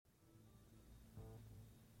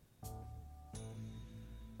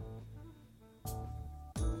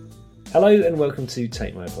Hello and welcome to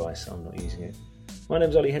Take My Advice, I'm Not Using It. My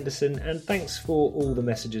name's Ollie Henderson and thanks for all the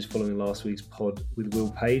messages following last week's pod with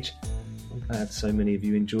Will Page. I'm glad so many of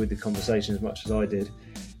you enjoyed the conversation as much as I did.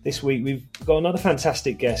 This week we've got another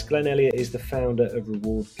fantastic guest. Glenn Elliott is the founder of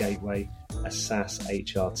Reward Gateway, a SaaS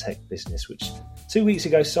HR tech business which 2 weeks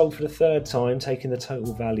ago sold for the third time, taking the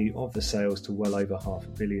total value of the sales to well over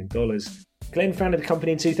 $500 million. Glenn founded the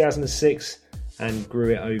company in 2006 and grew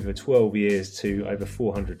it over 12 years to over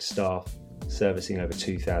 400 staff, servicing over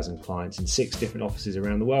 2,000 clients in 6 different offices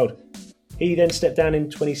around the world. He then stepped down in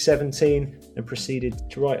 2017 and proceeded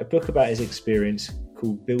to write a book about his experience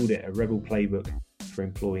called Build It, a Rebel Playbook for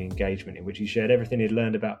Employee Engagement, in which he shared everything he'd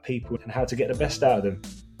learned about people and how to get the best out of them.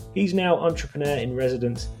 He's now entrepreneur in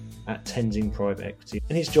residence at Tenzing Private Equity,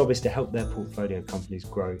 and his job is to help their portfolio companies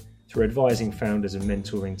grow through advising founders and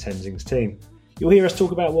mentoring Tenzing's team. You'll hear us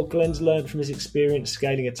talk about what Glenn's learned from his experience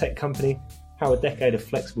scaling a tech company, how a decade of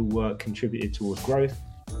flexible work contributed towards growth,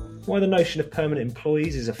 why the notion of permanent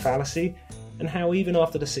employees is a fallacy, and how even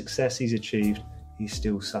after the success he's achieved, he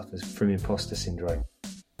still suffers from imposter syndrome.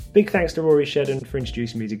 Big thanks to Rory Shedden for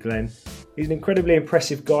introducing me to Glenn. He's an incredibly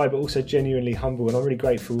impressive guy, but also genuinely humble, and I'm really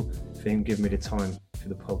grateful for him giving me the time for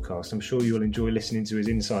the podcast. I'm sure you'll enjoy listening to his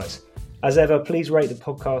insights. As ever, please rate the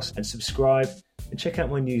podcast and subscribe, and check out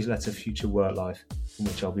my newsletter, Future Work Life, in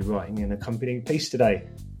which I'll be writing an accompanying piece today.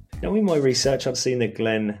 Now, in my research, I'd seen that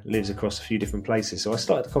Glenn lives across a few different places, so I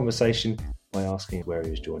started the conversation by asking where he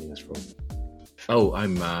was joining us from. Oh,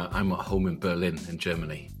 I'm at home in Berlin, in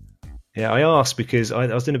Germany. Yeah, I asked because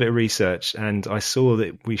I was doing a bit of research and I saw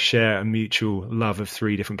that we share a mutual love of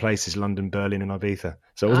 3 different places, London, Berlin and Ibiza.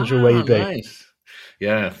 So I wasn't sure where you'd be. Nice.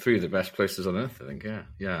 Yeah, 3 of the best places on earth, I think.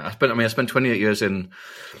 Yeah. I spent 28 years in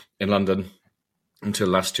London until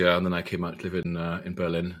last year, and then I came out to live in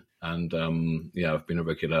Berlin. And I've been a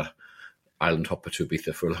regular island hopper to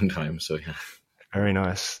Ibiza for a long time. So yeah. Very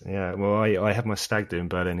nice. Yeah. Well, I had my stag do in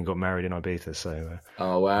Berlin and got married in Ibiza. So.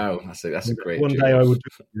 Oh wow, that's a great. One day I would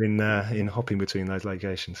be in hopping between those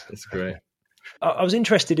locations. That's great. I was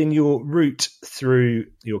interested in your route through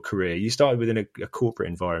your career. You started within a corporate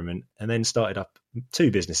environment and then started up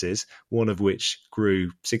 2 businesses, one of which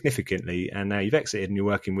grew significantly, and now you've exited and you're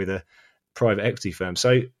working with a private equity firm.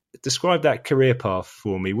 So describe that career path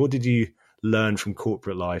for me. What did you learn from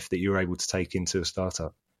corporate life that you were able to take into a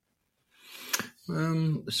startup? I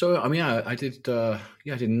did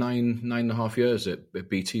 9.5 years at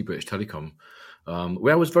BT, British Telecom,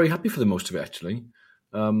 where I was very happy for the most of it, actually.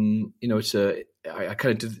 I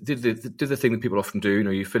kind of did the thing that people often do. You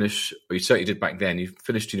know, you finish, or you certainly did back then. You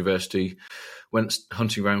finished university, went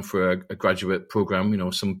hunting around for a graduate program. You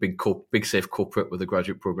know, some big safe corporate with a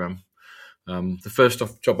graduate program. The first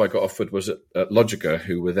job I got offered was at Logica,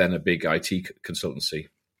 who were then a big IT consultancy.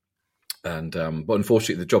 And but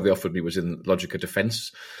unfortunately, the job they offered me was in Logica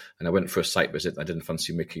Defence, and I went for a site visit. I didn't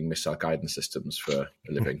fancy making missile guidance systems for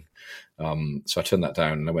a living, so I turned that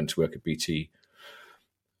down and I went to work at BT.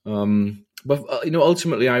 But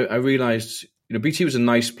ultimately, I realised BT was a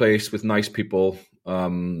nice place with nice people,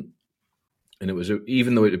 and it was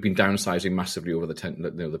even though it had been downsizing massively over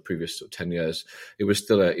the previous 10 years, it was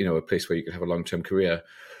still a place where you could have a long-term career.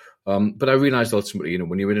 But I realised ultimately,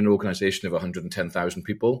 when you're in an organisation of 110,000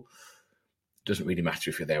 people, it doesn't really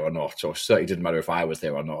matter if you're there or not, or certainly didn't matter if I was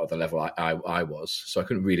there or not at the level I was. So I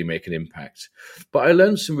couldn't really make an impact. But I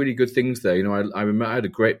learned some really good things there. I remember I had a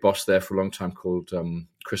great boss there for a long time called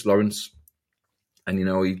Chris Lawrence. And,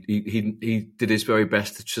 he did his very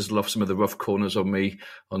best to chisel off some of the rough corners on me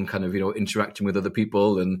on kind of, interacting with other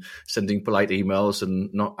people and sending polite emails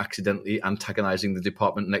and not accidentally antagonizing the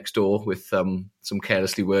department next door with some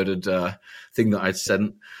carelessly worded thing that I'd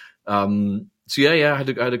sent. I had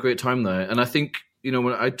a great time there. And I think,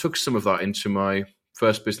 when I took some of that into my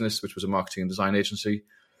first business, which was a marketing and design agency,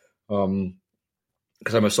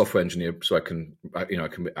 because I'm a software engineer, so I could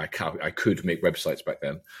make websites back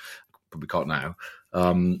then. Probably can't now.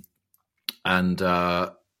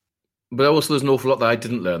 But also there's an awful lot that I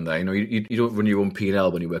didn't learn there. You don't run your own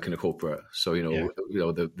P&L when you work in a corporate. So,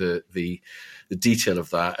 the detail of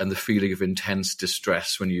that and the feeling of intense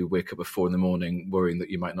distress when you wake up at 4 a.m, worrying that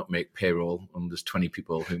you might not make payroll and there's 20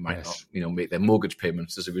 people who might not, make their mortgage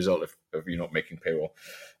payments as a result of you not making payroll.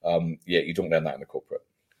 You don't learn that in a corporate.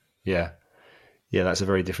 Yeah. Yeah. That's a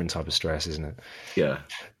very different type of stress, isn't it? Yeah.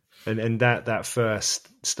 And that first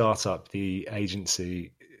startup, the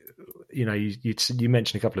agency, you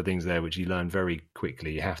mentioned a couple of things there which you learn very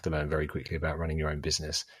quickly. You have to learn very quickly about running your own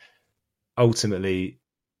business. Ultimately,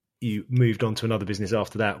 you moved on to another business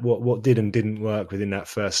after that. What did and didn't work within that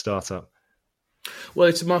first startup? Well,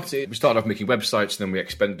 it's a marketing. We started off making websites, and then we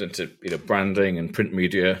expanded into branding and print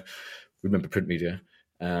media. remember print media,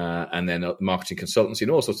 and then marketing consultancy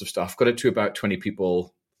and all sorts of stuff. Got it to about 20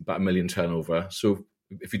 people, about $1 million turnover. So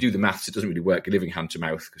if you do the maths, it doesn't really work. You're living hand to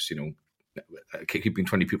mouth because, keeping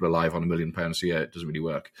 20 people alive on £1 million a year, it doesn't really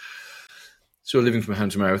work. So living from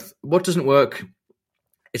hand to mouth. What doesn't work?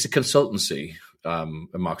 It's a consultancy, a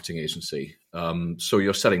marketing agency. So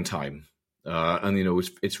you're selling time. And,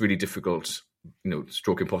 it's really difficult,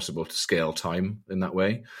 stroke impossible to scale time in that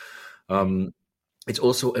way. It's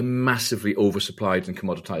also a massively oversupplied and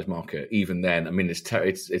commoditized market. Even then, I mean,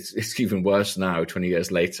 it's even worse now, 20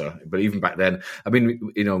 years later. But even back then, I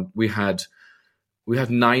mean, we had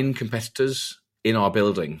 9 competitors in our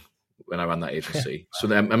building when I ran that agency.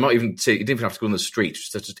 So I'm not even saying you didn't even have to go on the street;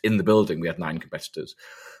 just in the building, we had 9 competitors.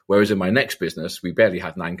 Whereas in my next business, we barely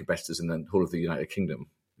had 9 competitors in the whole of the United Kingdom.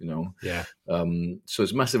 Yeah. So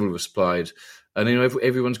it's massively oversupplied. And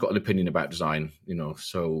everyone's got an opinion about design,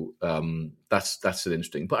 So that's an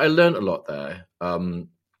interesting. But I learned a lot there. I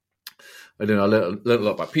learned a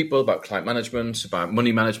lot about people, about client management, about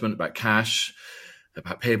money management, about cash,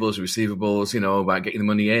 about payables, receivables. About getting the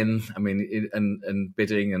money in. I mean, and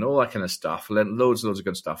bidding and all that kind of stuff. I learned loads and loads of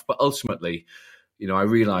good stuff. But ultimately, I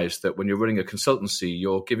realized that when you're running a consultancy,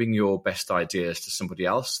 you're giving your best ideas to somebody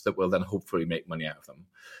else that will then hopefully make money out of them.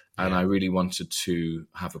 And I really wanted to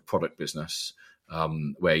have a product business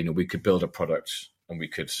where, we could build a product and we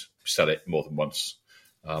could sell it more than once.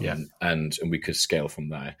 And we could scale from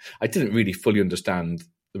there. I didn't really fully understand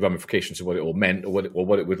the ramifications of what it all meant or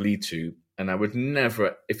what it would lead to. And I would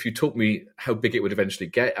never, if you told me how big it would eventually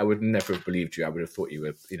get, I would never have believed you. I would have thought you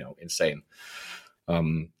were, insane.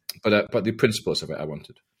 But the principles of it, I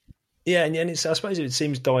wanted. Yeah, and I suppose it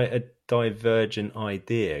seems a divergent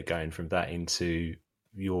idea going from that into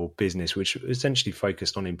your business, which essentially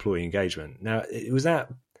focused on employee engagement. Now,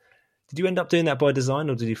 did you end up doing that by design,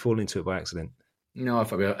 or did you fall into it by accident? No,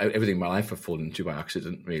 everything in my life I've fallen into by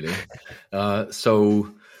accident, really. What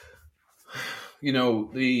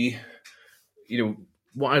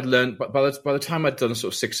I'd learned, but by the time I'd done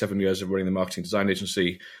sort of 6-7 years of running the marketing design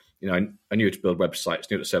agency, I knew how to build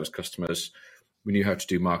websites, knew how to service customers. We knew how to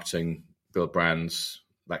do marketing, build brands.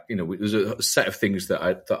 There's a set of things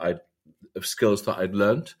of skills that I'd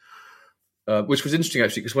learned, which was interesting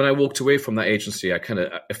actually, because when I walked away from that agency, I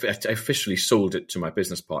officially sold it to my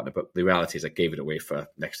business partner. But the reality is I gave it away for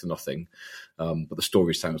next to nothing. But the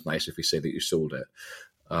story sounds nice if you say that you sold it.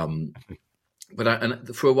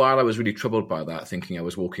 But for a while, I was really troubled by that, thinking I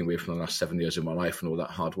was walking away from the last 7 years of my life and all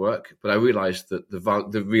that hard work. But I realized that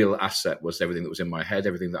the real asset was everything that was in my head,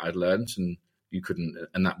 everything that I'd learned, and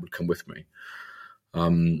and that would come with me.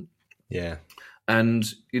 Yeah. And,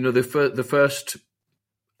 the first,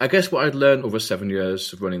 I guess what I'd learned over 7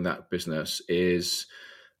 years of running that business is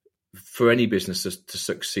for any business to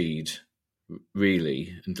succeed,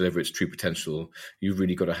 really, and deliver its true potential, you've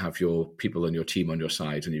really got to have your people and your team on your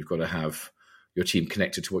side, and you've got to have your team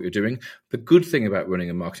connected to what you're doing. The good thing about running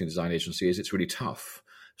a marketing design agency is it's really tough.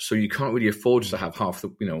 So you can't really afford to have half the,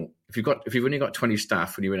 if you've only got 20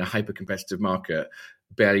 staff and you're in a hyper competitive market,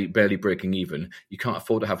 barely breaking even, you can't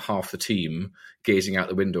afford to have half the team gazing out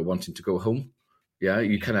the window wanting to go home. Yeah.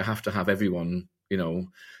 You kind of have to have everyone,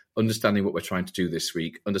 understanding what we're trying to do this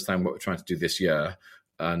week, understand what we're trying to do this year,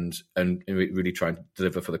 and really trying to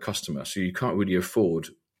deliver for the customer. So you can't really afford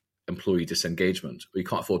employee disengagement, or you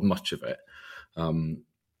can't afford much of it.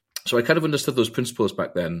 So I kind of understood those principles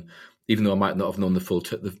back then, even though I might not have known the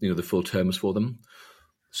full terms for them.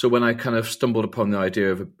 So when I kind of stumbled upon the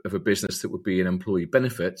idea of a business that would be in employee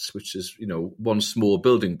benefits, which is, one small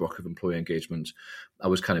building block of employee engagement, I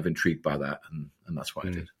was kind of intrigued by that, and that's what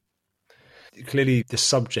I did. Clearly, the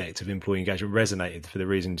subject of employee engagement resonated for the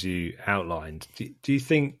reasons you outlined. Do you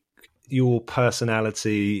think your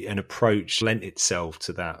personality and approach lent itself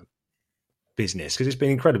to that business? Because it's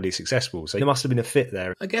been incredibly successful, so there must have been a fit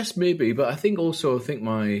there. I guess maybe, but I think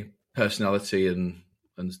my personality and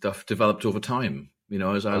stuff developed over time,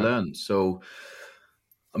 as I learned. So,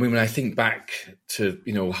 I mean, when I think back to,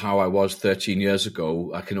 how I was 13 years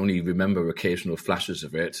ago, I can only remember occasional flashes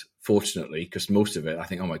of it, fortunately, because most of it, I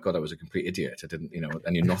think, oh my God, I was a complete idiot. I didn't, I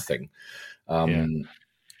knew nothing.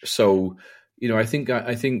 So, I think,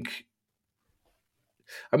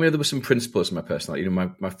 there were some principles in my personality.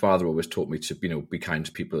 My father always taught me to, be kind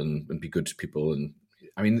to people and be good to people. And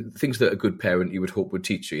things that a good parent you would hope would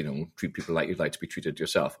teach you, treat people like you'd like to be treated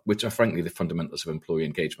yourself, which are frankly the fundamentals of employee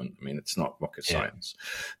engagement. It's not rocket science.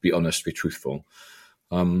 Be honest, be truthful.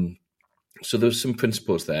 So there's some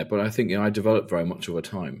principles there, but I think, I developed very much over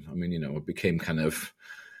time. I became kind of,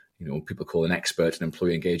 people call an expert in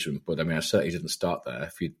employee engagement, but I certainly didn't start there.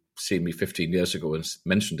 If you'd seen me 15 years ago and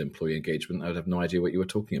mentioned employee engagement, I would have no idea what you were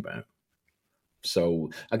talking about.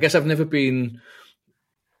 So I guess I've never been,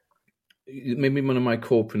 maybe one of my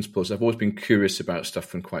core principles, I've always been curious about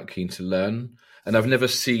stuff and quite keen to learn. And I've never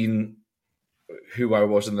seen who I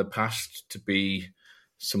was in the past to be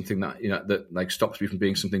something that, that like stops me from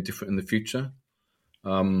being something different in the future.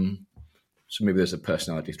 So maybe there's a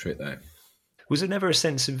personality trait there. Was there never a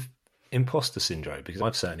sense of imposter syndrome? Because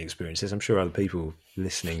I've certainly experienced this. I'm sure other people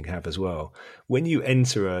listening have as well. When you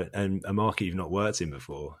enter a market you've not worked in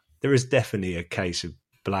before, there is definitely a case of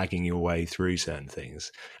blagging your way through certain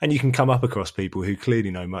things. And you can come up across people who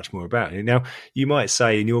clearly know much more about it. Now, you might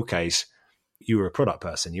say in your case, you were a product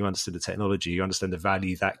person, you understood the technology, you understand the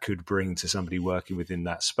value that could bring to somebody working within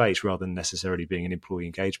that space rather than necessarily being an employee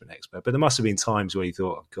engagement expert. But there must have been times where you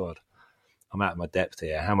thought, oh God, I'm out of my depth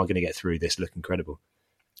here. How am I going to get through this looking credible?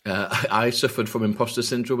 I suffered from imposter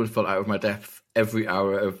syndrome and felt out of my depth every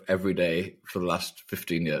hour of every day for the last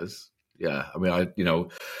 15 years. Yeah, I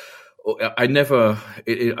mean, I never,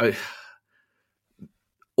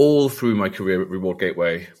 all through my career at Reward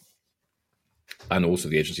Gateway and also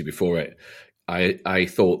the agency before it, I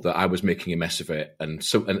thought that I was making a mess of it, and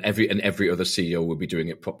every other CEO would be doing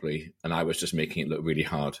it properly, and I was just making it look really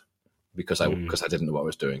hard because I didn't know what I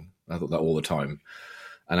was doing. I thought that all the time,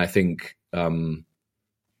 and I think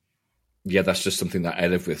that's just something that I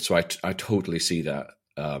live with. So I totally see that.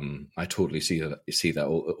 I totally see that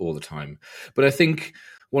all the time. But I think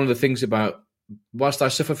one of the things about, whilst I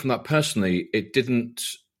suffered from that personally, it didn't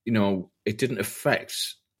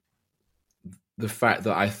affect the fact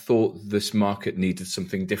that I thought this market needed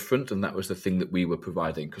something different, and that was the thing that we were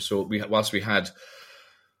providing. Because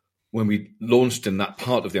when we launched in that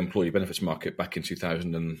part of the employee benefits market back in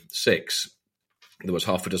 2006, there was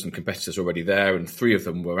half a dozen competitors already there, and 3 of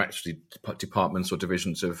them were actually departments or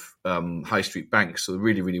divisions of high street banks, so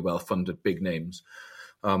really, really well-funded big names.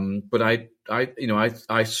 But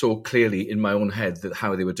I saw clearly in my own head that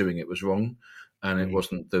how they were doing it was wrong, and it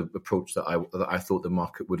wasn't the approach that I thought the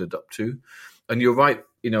market would adopt to. And you're right,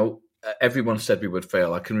 everyone said we would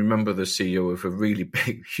fail. I can remember the CEO of a really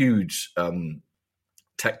big, huge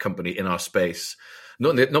tech company in our space,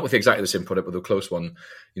 not with exactly the same product, but the close one.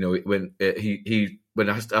 When when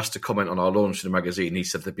asked to comment on our launch in a magazine, he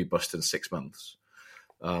said they'd be bust in 6 months.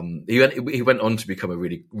 He went on to become a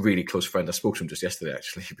really, really close friend. I spoke to him just yesterday,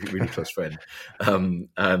 actually, a really close friend,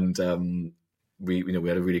 we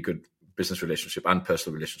had a really good business relationship and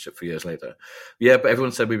personal relationship for years later. Yeah, but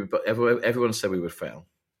everyone said everyone said we would fail.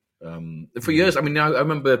 For years, I mean, I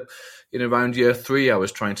remember in around year 3, I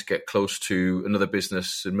was trying to get close to another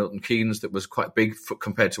business in Milton Keynes that was quite big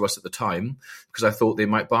compared to us at the time, because I thought they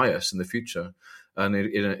might buy us in the future. And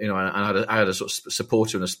I had a sort of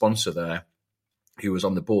supporter and a sponsor there who was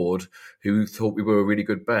on the board who thought we were a really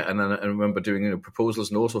good bet. And I remember doing proposals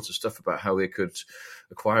and all sorts of stuff about how they could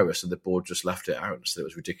acquire us, and the board just laughed it out and said it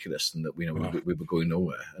was ridiculous and that we were going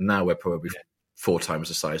nowhere. And now we're probably 4 times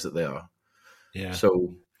the size that they are. Yeah.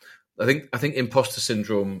 So I think imposter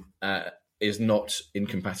syndrome is not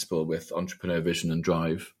incompatible with entrepreneur vision and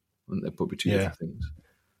drive. And they're probably 2 different things.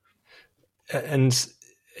 And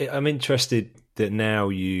I'm interested that now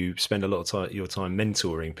you spend a lot of your time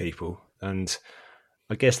mentoring people, and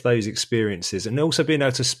I guess those experiences and also being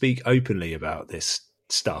able to speak openly about this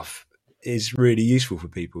stuff is really useful for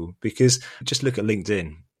people, because just look at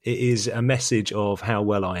LinkedIn. It is a message of how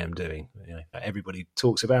well I am doing. Everybody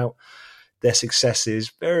talks about their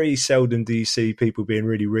successes. Very seldom do you see people being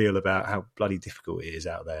really real about how bloody difficult it is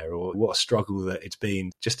out there, or what a struggle that it's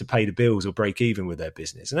been just to pay the bills or break even with their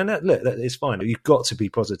business. And then look, it's fine. You've got to be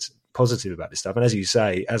positive about this stuff. And as you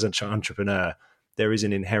say, as an entrepreneur, there is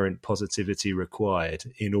an inherent positivity required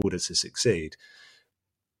in order to succeed.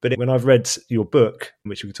 But when I've read your book,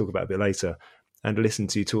 which we can talk about a bit later, and listened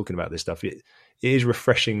to you talking about this stuff, it is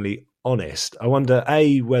refreshingly honest. I wonder,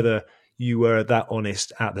 whether you were that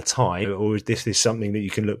honest at the time, or is this something that you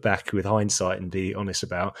can look back with hindsight and be honest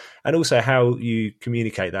about? And also how you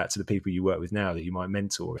communicate that to the people you work with now that you might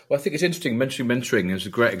mentor. Well, I think it's interesting. Mentoring is a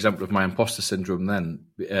great example of my imposter syndrome then,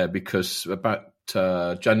 because about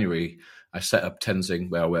January, I set up Tenzing,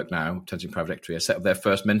 where I work now, Tenzing Private Equity. I set up their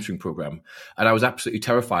first mentoring program, and I was absolutely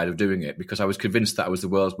terrified of doing it because I was convinced that I was the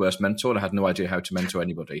world's worst mentor and I had no idea how to mentor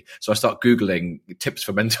anybody. So I started Googling tips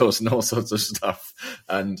for mentors and all sorts of stuff.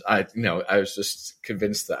 And I was just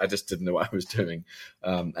convinced that I just didn't know what I was doing.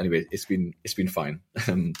 Anyway, it's been fine.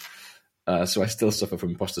 So I still suffer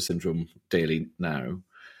from imposter syndrome daily now.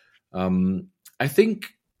 I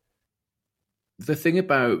think the thing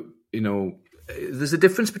about, there's a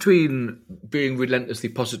difference between being relentlessly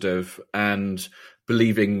positive and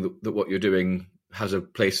believing that what you're doing has a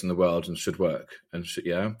place in the world and should work. And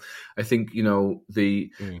I think,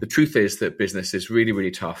 the truth is that business is really,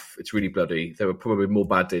 really tough. It's really bloody. There are probably more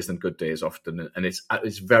bad days than good days often. And it's at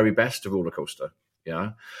its very best a roller coaster.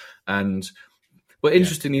 Yeah. But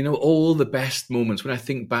interestingly, all the best moments, when I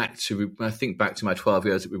think back to my 12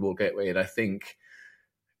 years at Reward Gateway, and I think,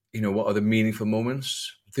 what are the meaningful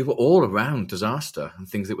moments? They were all around disaster and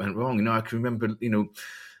things that went wrong. I can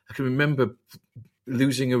remember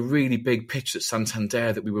losing a really big pitch at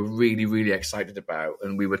Santander that we were really, really excited about.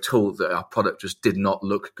 And we were told that our product just did not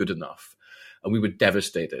look good enough. And we were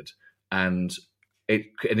devastated. And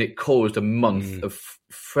it caused a month of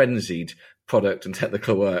frenzied product and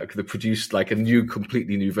technical work that produced like a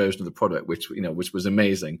completely new version of the product, which was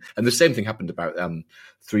amazing. And the same thing happened about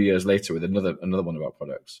 3 years later with another one of our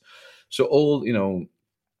products. So all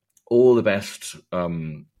the best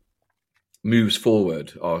moves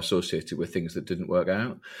forward are associated with things that didn't work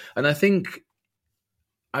out. And I think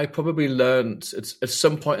I probably learned at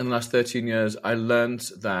some point in the last 13 years, I learned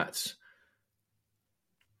that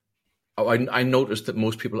I noticed that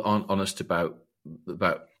most people aren't honest about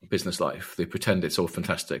business life. They pretend it's all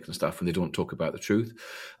fantastic and stuff, and they don't talk about the truth.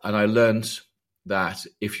 And I learned that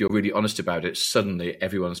if you're really honest about it, suddenly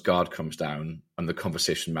everyone's guard comes down and the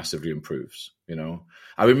conversation massively improves.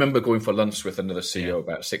 I remember going for lunch with another CEO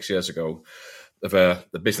about 6 years ago of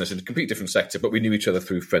the business in a completely different sector, but we knew each other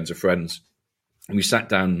through friends of friends. And we sat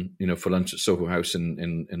down, for lunch at Soho House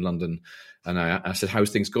in London. And I said, "How's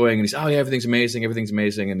things going?" And he said, "Oh yeah, everything's amazing.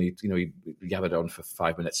 And he yabbered on for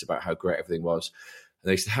 5 minutes about how great everything was.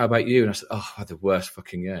 And they said, "How about you?" And I said, "Oh, I had the worst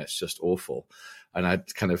fucking year. It's just awful." And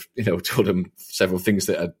I'd kind of, told him several things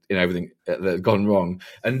that had, everything that had gone wrong.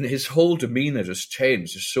 And his whole demeanor just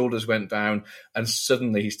changed. His shoulders went down. And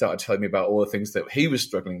suddenly he started telling me about all the things that he was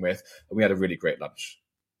struggling with. And we had a really great lunch,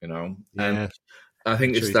 And I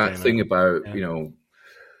think it's that thing about,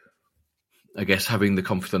 I guess having the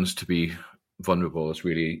confidence to be vulnerable is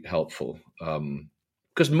really helpful.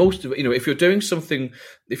 Because most of it, if you're doing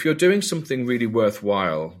something really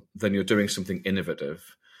worthwhile, then you're doing something innovative.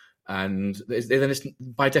 And then it's,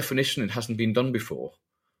 by definition, it hasn't been done before.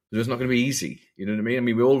 It's not going to be easy. You know what I mean? I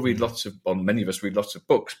mean, we all read many of us read lots of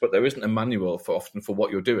books, but there isn't a manual for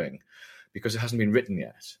what you're doing because it hasn't been written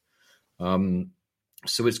yet.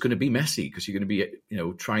 So it's going to be messy because you're going to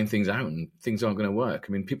be, trying things out and things aren't going to work.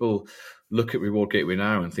 I mean, people look at Reward Gateway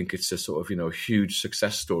now and think it's a sort of, huge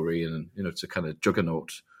success story and, it's a kind of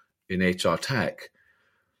juggernaut in HR tech.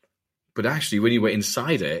 But actually, when you were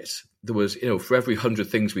inside it, there was, for every 100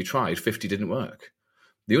 things we tried, 50 didn't work.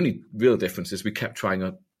 The only real difference is we kept trying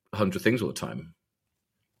 100 things all the time.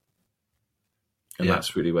 And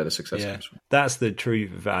that's really where the success comes from. That's the true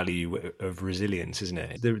value of resilience, isn't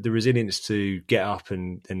it? The resilience to get up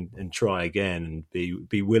and try again and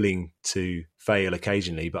be willing to fail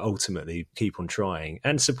occasionally, but ultimately keep on trying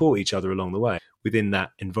and support each other along the way. Within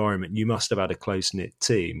that environment, you must have had a close-knit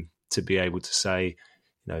team to be able to say,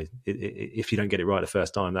 if you don't get it right the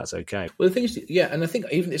first time, that's okay. Well, the thing is, and I think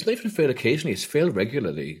it's not even fail occasionally, it's fail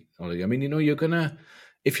regularly, Ollie. I mean,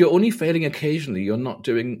 if you're only failing occasionally, you're not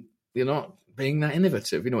being that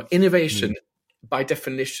innovative. Innovation by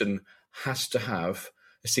definition has to have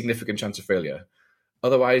a significant chance of failure.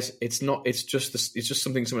 Otherwise, it's just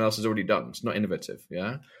something someone else has already done. It's not innovative.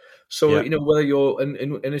 Yeah. So, whether you're,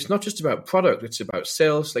 and it's not just about product, it's about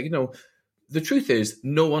sales. The truth is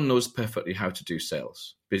no one knows perfectly how to do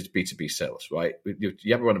sales, B2B sales, right? You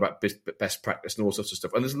have a run about best practice and all sorts of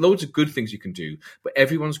stuff. And there's loads of good things you can do, but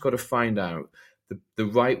everyone's got to find out the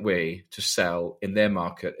right way to sell in their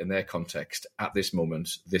market, in their context at this moment,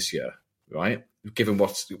 this year, right? Given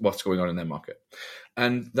what's going on in their market.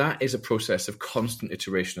 And that is a process of constant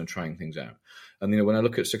iteration and trying things out. And, when I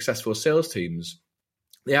look at successful sales teams,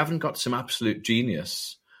 they haven't got some absolute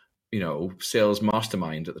genius, sales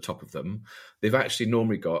mastermind at the top of them. They've actually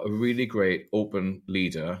normally got a really great open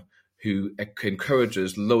leader who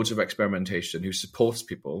encourages loads of experimentation, who supports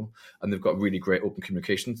people, and they've got really great open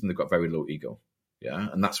communications, and they've got very low ego. Yeah,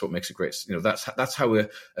 and that's what makes it great. That's how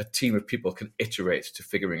a team of people can iterate to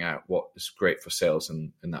figuring out what is great for sales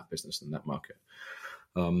in that business, in that market.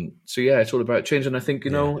 It's all about change. And I think,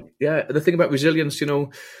 the thing about resilience,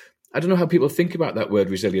 I don't know how people think about that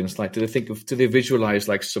word resilience. Like, do they visualize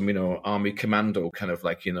like some, army commando kind of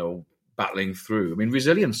like, battling through? I mean,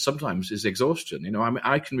 resilience sometimes is exhaustion.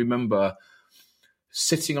 I can remember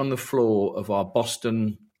sitting on the floor of our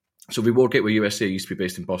Boston. So Reward Gateway USA used to be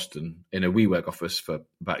based in Boston in a WeWork office for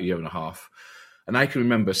about a year and a half. And I can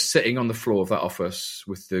remember sitting on the floor of that office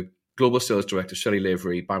with the global sales director, Shelley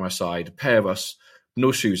Lavery, by my side, a pair of us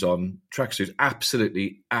no shoes on, tracksuits,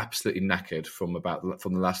 absolutely knackered from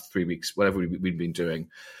the last 3 weeks, whatever we'd been doing.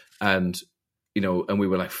 And, and we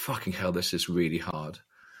were like, fucking hell, this is really hard.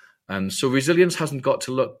 And so resilience hasn't got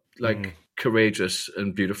to look like courageous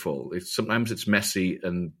and beautiful. Sometimes it's messy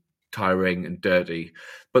and tiring and dirty,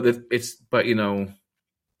 but it's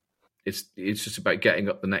just about getting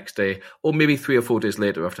up the next day, or maybe 3 or 4 days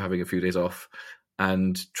later after having a few days off,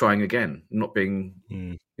 and trying again, not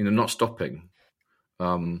being, not stopping.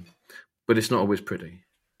 But it's not always pretty.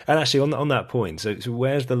 And actually, on that point, so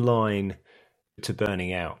where's the line to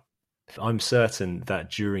burning out? I'm certain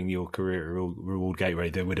that during your career at Reward Gateway,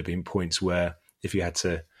 there would have been points where, if you had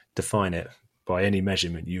to define it by any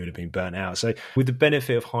measurement, you would have been burnt out. So with the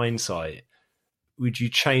benefit of hindsight, would you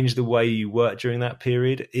change the way you work during that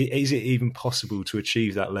period? Is it even possible to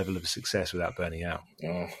achieve that level of success without burning out?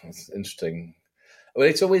 Oh, that's interesting. Well,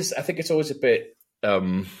 I think it's always a bit,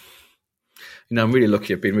 I'm really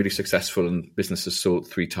lucky. I've been really successful, and business has sold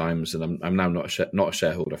 3 times, and I'm now not a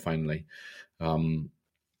shareholder finally.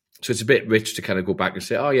 So it's a bit rich to kind of go back and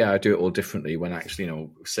say, oh yeah, I do it all differently, when actually,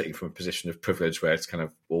 sitting from a position of privilege where it's kind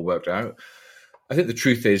of all worked out. I think the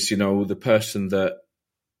truth is, the person that,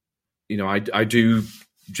 I do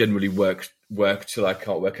generally work till I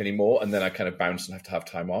can't work anymore, and then I kind of bounce and have to have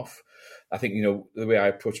time off. I think, the way I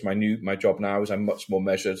approach my job now is I'm much more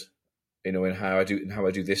measured, in how I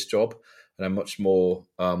do this job, and I'm much more,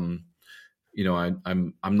 I'm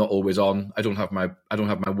not always on. I don't have my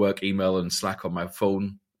work email and Slack on my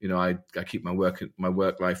phone. I keep my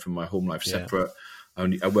work life and my home life separate.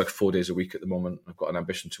 Yeah. I work 4 days a week at the moment. I've got an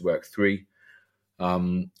ambition to work 3.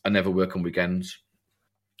 I never work on weekends.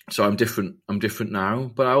 So I'm different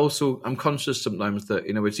now, but I'm conscious sometimes that,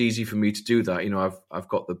 it's easy for me to do that. I've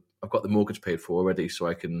got the mortgage paid for already, so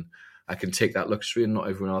I can take that luxury, and not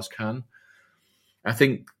everyone else can. I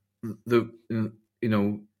think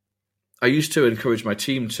I used to encourage my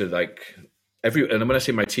team to and when I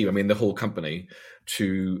say my team, I mean the whole company,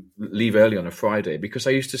 to leave early on a Friday, because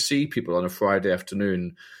I used to see people on a Friday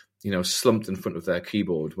afternoon, slumped in front of their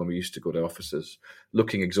keyboard when we used to go to offices,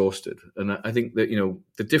 looking exhausted. And I think that,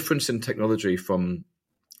 the difference in technology from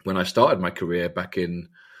when I started my career back in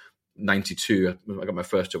 92, I got my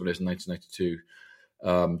first job in 1992,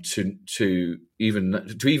 to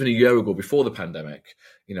even a year ago before the pandemic,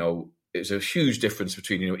 it's a huge difference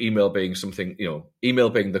between, email being something, email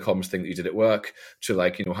being the comms thing that you did at work, to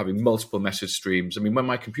having multiple message streams. I mean, when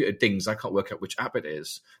my computer dings, I can't work out which app it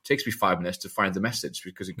is. It takes me 5 minutes to find the message,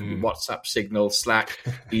 because it could be WhatsApp, Signal, Slack,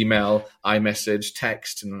 email, iMessage,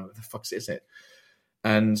 text, and what the fuck is it?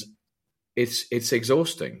 And it's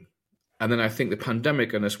exhausting. And then I think the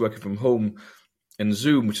pandemic and us working from home and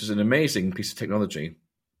Zoom, which is an amazing piece of technology,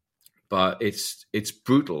 but it's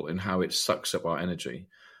brutal in how it sucks up our energy.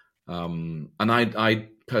 And I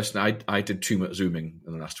personally, I did too much Zooming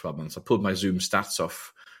in the last 12 months. I pulled my Zoom stats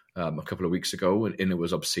off a couple of weeks ago, and it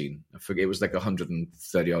was obscene. I forget, it was like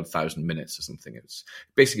 130,000 minutes or something. It's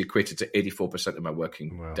basically equated to 84% of my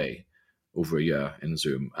working day over a year in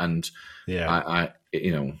Zoom. And I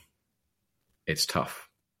it's tough.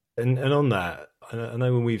 And on that, I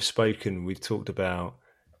know when we've spoken, we've talked about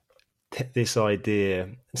this idea,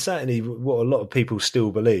 and certainly what a lot of people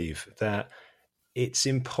still believe, that it's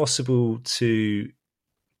impossible to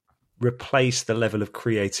replace the level of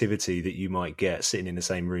creativity that you might get sitting in the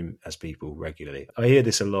same room as people regularly. I hear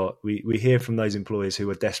this a lot. We hear from those employers who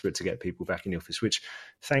are desperate to get people back in the office, which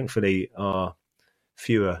thankfully are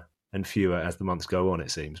fewer and fewer as the months go on,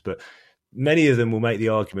 it seems. But many of them will make the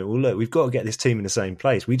argument, well, look, we've got to get this team in the same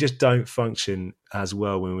place. We just don't function as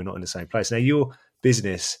well when we're not in the same place. Now, your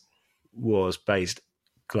business was based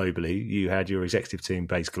globally. You had your executive team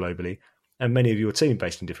based globally, and many of your team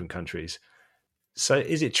based in different countries. So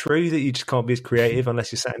is it true that you just can't be as creative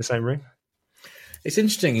unless you're sat in the same room? It's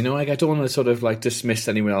interesting, I don't want to sort of dismiss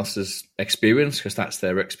anyone else's experience, because that's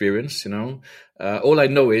their experience, All I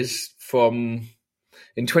know is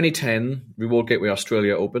in 2010, Reward Gateway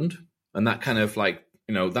Australia opened, and that kind of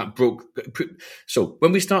that broke. So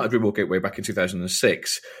when we started Reward Gateway back in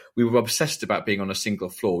 2006, we were obsessed about being on a single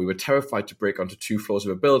floor. We were terrified to break onto 2 floors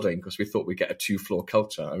of a building because we thought we'd get a 2-floor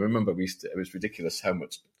culture. I remember it was ridiculous how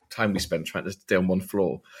much time we spent trying to stay on 1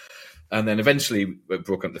 floor. And then eventually we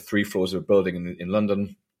broke onto 3 floors of a building in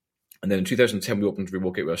London. And then in 2010, we opened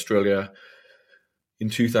Reward Gateway Australia. In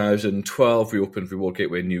 2012, we opened Reward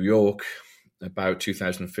Gateway New York. About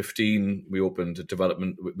 2015, we opened a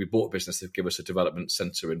development. We bought a business that gave us a development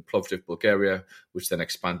center in Plovdiv, Bulgaria, which then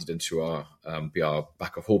expanded into our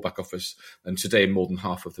back office. And today, more than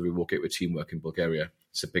half of the Reward Gateway team work in Bulgaria.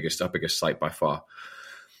 It's our biggest site by far.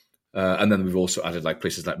 And then we've also added like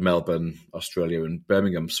places like Melbourne, Australia, and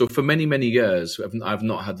Birmingham. So for many, many years, I've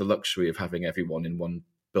not had the luxury of having everyone in one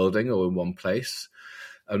building or in one place.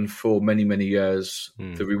 And for many, many years,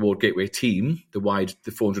 the Reward Gateway team, the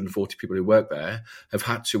 440 people who work there, have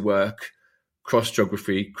had to work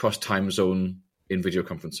cross-geography, cross-time zone in video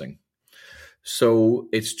conferencing. So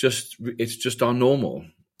it's just our normal.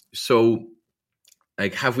 So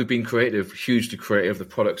like, have we been creative? Hugely creative. The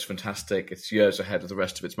product's fantastic. It's years ahead of the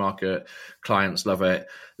rest of its market. Clients love it.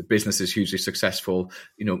 The business is hugely successful.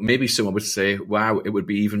 You know, maybe someone would say, wow, it would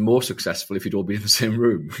be even more successful if you'd all be in the same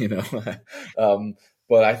room, you know.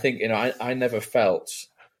 But I think, you know, I never felt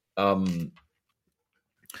a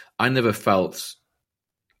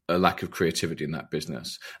lack of creativity in that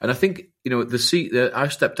business. And I think, you know, I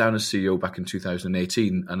stepped down as CEO back in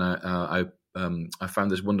 2018, and I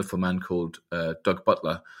found this wonderful man called Doug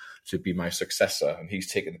Butler to be my successor, and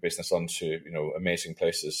he's taken the business on to, you know, amazing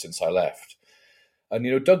places since I left. And,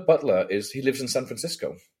 you know, Doug Butler he lives in San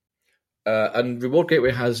Francisco, and Reward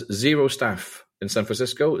Gateway has 0 staff in San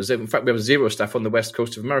Francisco. In fact, we have 0 staff on the west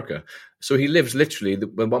coast of America. So he lives literally the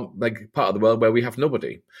one part of the world where we have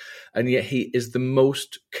nobody, and yet he is the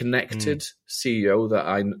most connected CEO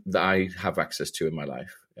that I have access to in my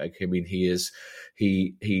life. Like, I mean, he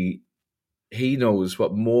knows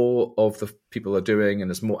what more of the people are doing, and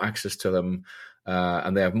there's more access to them,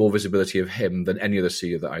 and they have more visibility of him than any other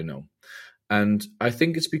CEO that I know. And I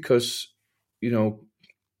think it's because, you know,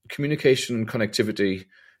 communication and connectivity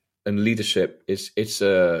and leadership it's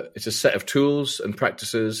a set of tools and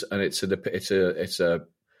practices, and it's a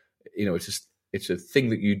thing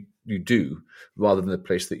that you do rather than the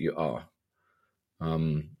place that you are. I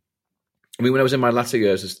mean, when I was in my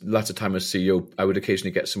latter time as CEO, I would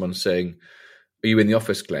occasionally get someone saying, "Are you in the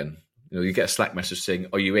office, Glenn?" You know, you get a Slack message saying,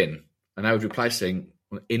 "Are you in?" And I would reply saying,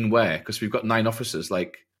 "In where?" Because we've got 9 offices.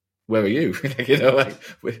 Like, where are you?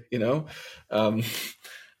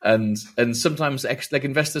 And sometimes like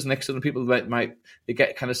investors and external people might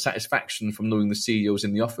get kind of satisfaction from knowing the CEO's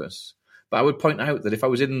in the office. But I would point out that if I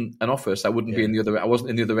was in an office, I wouldn't be in the other. I wasn't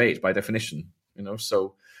in the other 8 by definition. You know,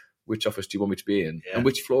 so which office do you want me to be in, and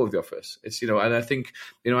which floor of the office? It's, you know, and I think,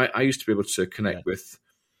 you know, I used to be able to connect with,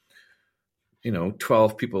 you know,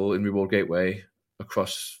 12 people in Reward Gateway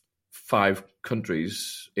across 5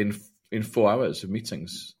 countries in 4 hours of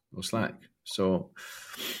meetings or Slack. So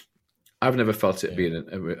I've never felt it being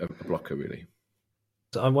a blocker, really.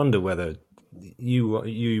 I wonder whether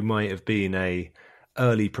you might have been a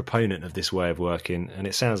early proponent of this way of working, and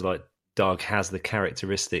it sounds like Doug has the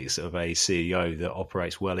characteristics of a CEO that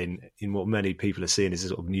operates well in what many people are seeing as a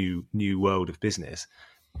sort of new world of business.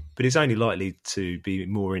 But it's only likely to be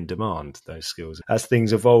more in demand, those skills, as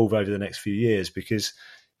things evolve over the next few years, because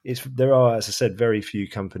there are, as I said, very few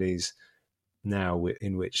companies now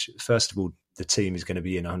in which, first of all, the team is going to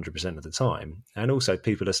be in 100% of the time. And also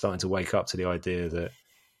people are starting to wake up to the idea that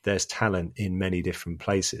there's talent in many different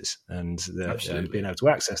places, and that being able to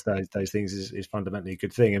access those things is fundamentally a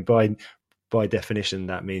good thing. And by definition,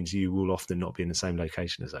 that means you will often not be in the same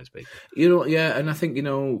location as those people. You know, yeah. And I think, you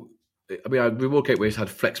know, I mean, Reward Gateway's had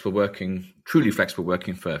truly flexible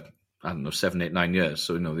working for, I don't know, 7, 8, 9 years.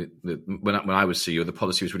 So, you know, when I was CEO, the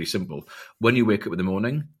policy was really simple. When you wake up in the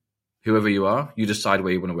morning, whoever you are, you decide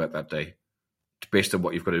where you want to work that day based on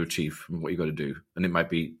what you've got to achieve and what you've got to do. And it might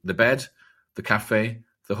be the bed, the cafe,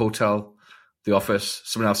 the hotel, the office,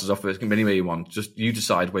 someone else's office, anywhere you want. Just you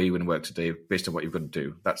decide where you're going to work today based on what you've got to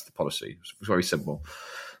do. That's the policy. It's very simple.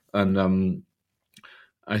 And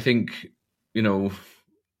I think, you know,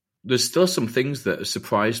 there's still some things that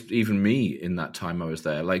surprised even me in that time I was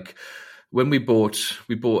there. Like when we bought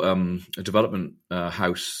a development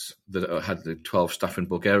house that had the 12 staff in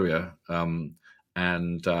Bulgaria,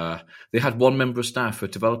 and they had 1 member of staff, a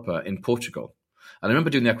developer in Portugal. And I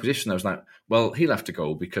remember doing the acquisition. I was like, well, he'll have to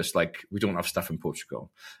go because, like, we don't have staff in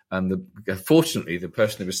Portugal. And fortunately, the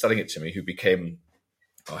person who was selling it to me, who became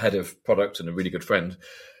our head of product and a really good friend,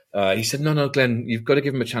 he said, no, Glenn, you've got to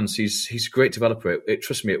give him a chance. He's a great developer.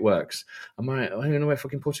 Trust me, it works. I'm like, I don't know where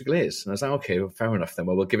fucking Portugal is. And I was like, okay, well, fair enough then.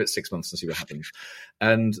 Well, we'll give it 6 months and see what happens.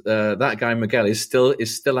 And that guy, Miguel, is still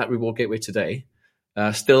at Reward Gateway today.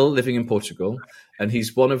 Still living in Portugal, and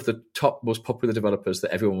he's one of the top most popular developers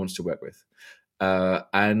that everyone wants to work with.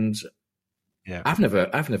 And I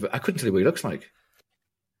couldn't tell you what he looks like.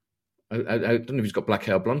 I don't know if he's got black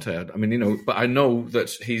hair or blonde hair. I mean, you know, but I know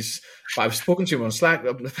that but I've spoken to him on Slack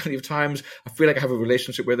plenty of times. I feel like I have a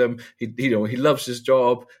relationship with him. He loves his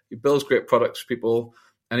job. He builds great products for people,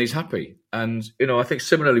 and he's happy. And, you know, I think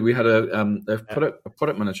similarly, we had a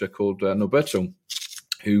product manager called Norberto,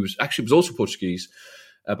 who was also Portuguese.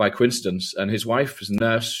 by coincidence. And his wife is a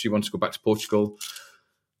nurse. She wants to go back to Portugal.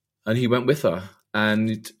 And he went with her.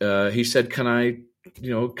 And he said, can I,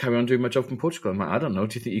 carry on doing my job from Portugal? I'm like, I don't know.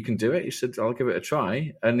 Do you think you can do it? He said, I'll give it a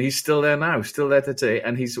try. And he's still there now, still there today.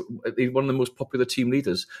 And he's one of the most popular team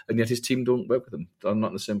leaders. And yet his team don't work with him. They're not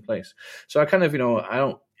in the same place. So I kind of, I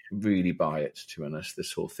don't really buy it, to be honest,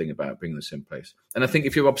 this whole thing about being in the same place. And I think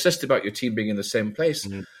if you're obsessed about your team being in the same place,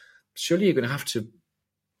 surely you're going to have to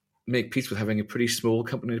make peace with having a pretty small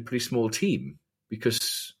company, a pretty small team,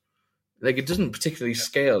 because it doesn't particularly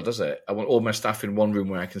scale, does it? I want all my staff in one room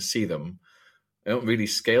where I can see them. I don't really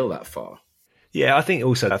scale that far. Yeah, I think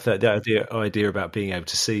also the idea about being able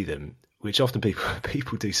to see them, which often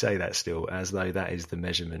people do say that still, as though that is the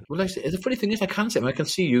measurement. Well, the funny thing is, I can see them. I can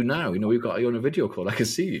see you now. We've got you on a video call. I can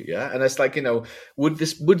see you, yeah. And it's like, would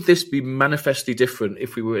this be manifestly different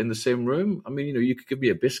if we were in the same room? I mean, you could give me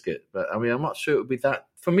a biscuit, but I mean, I'm not sure it would be that.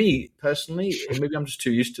 For me personally, and maybe I'm just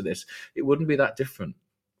too used to this, it wouldn't be that different.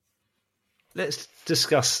 Let's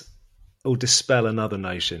discuss or dispel another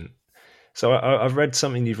notion. So I've read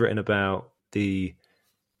something you've written about the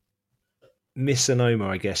misnomer,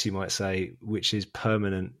 I guess you might say, which is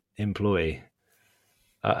permanent employee.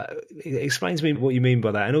 Explain to me what you mean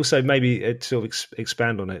by that, and also maybe sort of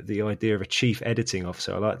expand on it. The idea of a chief editing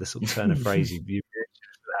officer. I like the sort of turn of phrase you used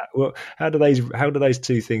for that. Well, how do those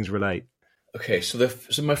two things relate? Okay, so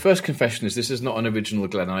my first confession is this is not an original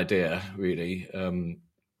Glenn idea, really.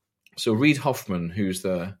 So Reid Hoffman, who's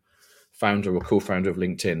the founder or co-founder of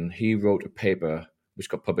LinkedIn, he wrote a paper which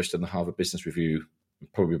got published in the Harvard Business Review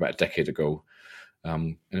probably about a decade ago.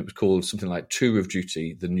 And it was called something like Tour of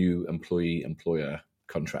Duty, the New Employee-Employer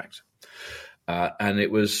Contract. And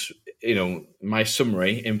it was, my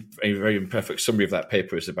summary, a very imperfect summary of that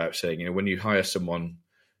paper is about saying, when you hire someone,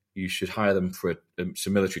 you should hire them for a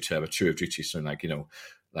military term, a tour of duty. So like,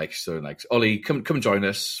 Ollie, come join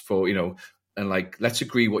us for, and let's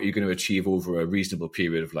agree what you're going to achieve over a reasonable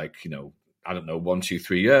period of 1, 2,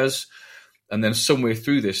 3 years. And then somewhere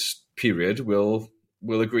through this period, we'll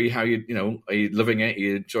agree how are you loving it, are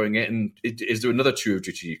you enjoying it, and is there another tour of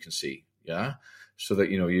duty you can see? Yeah. So that,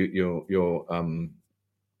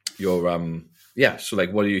 so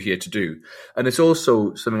what are you here to do? And it's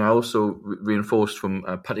also something I also reinforced from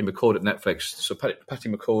Patty McCord at Netflix. So Patty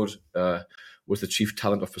McCord was the chief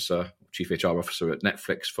talent officer, chief HR officer at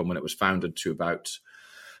Netflix from when it was founded to about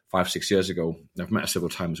 5-6 years ago. I've met her several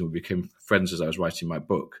times and we became friends as I was writing my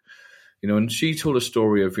book. And she told a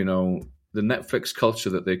story of, the Netflix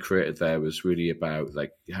culture that they created there was really about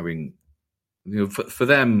having, for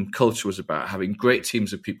them, culture was about having great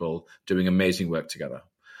teams of people doing amazing work together.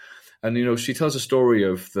 And, she tells a story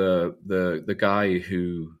of the guy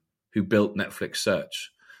who built Netflix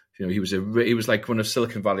Search. He was like one of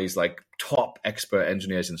Silicon Valley's top expert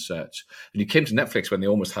engineers in search. And he came to Netflix when they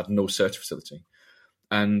almost had no search facility.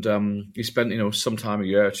 And he spent, some time, a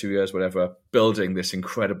year, 2 years, whatever, building this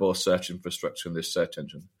incredible search infrastructure and this search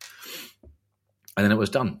engine. And then it was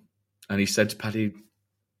done. And he said to Patty,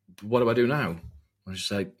 what do I do now? And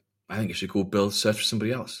she's like, I think you should go build search for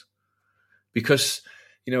somebody else. Because,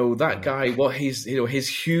 that guy,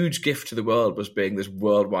 his huge gift to the world was being this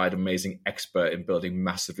worldwide amazing expert in building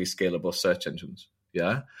massively scalable search engines.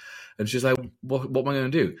 Yeah. And she's like, what am I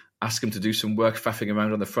going to do? Ask him to do some work faffing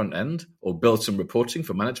around on the front end or build some reporting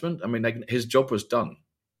for management? I mean, his job was done,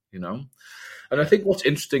 And I think what's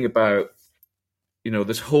interesting about,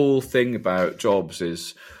 this whole thing about jobs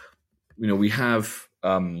is, we have,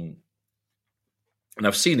 and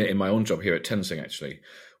I've seen it in my own job here at Tenzing, actually.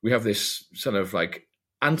 We have this sort of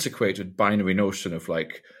antiquated binary notion of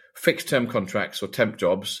fixed term contracts or temp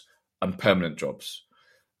jobs and permanent jobs.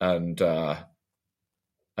 And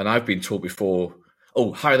I've been told before,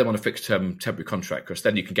 hire them on a fixed term temporary contract because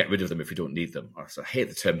then you can get rid of them if you don't need them. I hate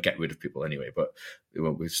the term get rid of people anyway, but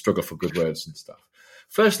we struggle for good words and stuff.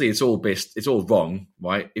 Firstly, it's all wrong,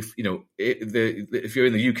 right? If if you're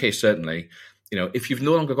in the UK, certainly, if you've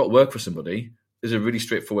no longer got work for somebody, there's a really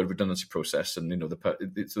straightforward redundancy process, and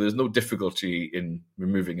so there's no difficulty in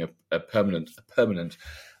removing a permanent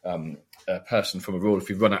person from a role if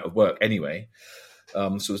you've run out of work anyway.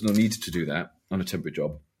 So there's no need to do that on a temporary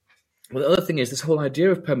job. Well, the other thing is this whole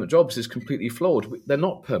idea of permanent jobs is completely flawed. They're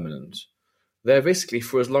not permanent. They're basically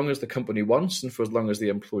for as long as the company wants and for as long as the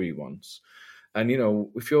employee wants. And,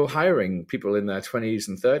 if you're hiring people in their 20s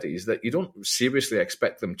and 30s, that you don't seriously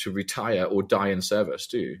expect them to retire or die in service,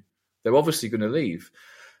 do you? They're obviously going to leave.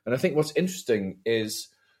 And I think what's interesting is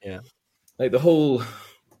the whole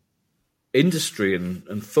industry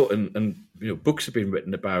and thought and books have been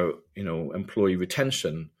written about, employee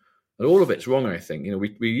retention. And all of it's wrong, I think.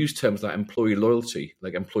 We use terms like employee loyalty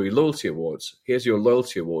awards. Here's your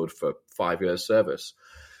loyalty award for 5 years service.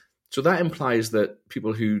 So that implies that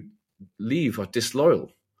people who leave are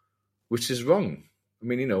disloyal, which is wrong. I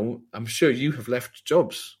mean, I'm sure you have left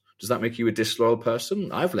jobs. Does that make you a disloyal person?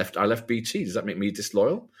 I left BT. Does that make me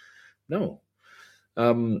disloyal? No.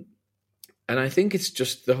 And I think it's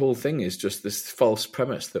just, the whole thing is just this false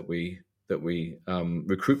premise that we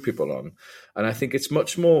recruit people on. And I think it's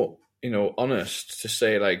much more, honest to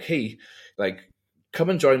say like, hey, like, come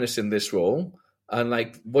and join us in this role. And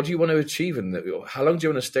like, what do you want to achieve? And how long do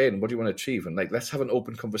you want to stay? And what do you want to achieve? And like, let's have an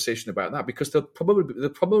open conversation about that, because there'll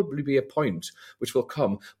probably be a point which will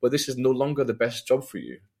come where this is no longer the best job for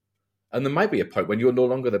you. And there might be a point when you're no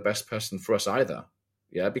longer the best person for us either.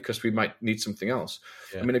 Yeah, because we might need something else.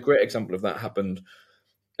 Yeah. I mean, a great example of that happened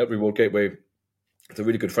at Reward Gateway. It's a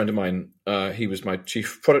really good friend of mine. He was my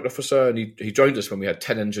chief product officer, and he joined us when we had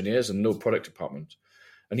 10 engineers and no product department.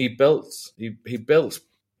 And he built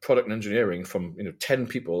product and engineering from 10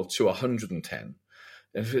 people to 110.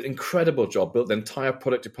 It was an incredible job. Built the entire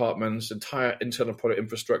product departments, entire internal product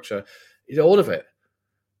infrastructure, all of it.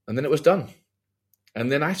 And then it was done. And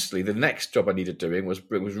then actually the next job I needed doing was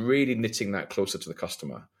really knitting that closer to the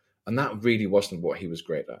customer. And that really wasn't what he was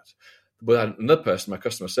great at. But another person, my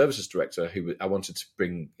customer services director, who I wanted to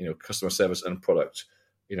bring, customer service and product,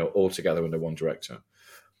 all together under one director.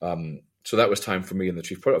 So that was time for me and the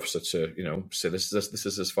chief product officer to, say, this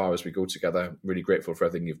is as far as we go together. Really grateful for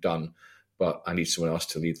everything you've done, but I need someone else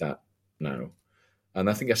to lead that now. And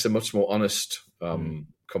I think that's a much more honest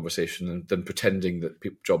conversation than pretending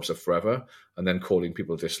that jobs are forever and then calling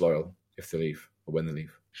people disloyal if they leave or when they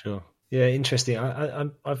leave. Sure. Yeah, interesting.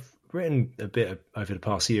 I've written a bit over the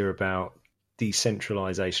past year about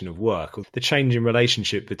decentralization of work, or the change in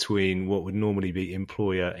relationship between what would normally be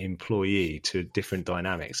employer-employee to different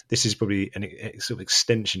dynamics. This is probably a sort of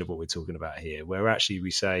extension of what we're talking about here, where actually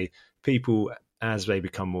we say people, as they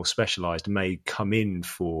become more specialized, may come in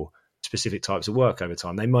for specific types of work over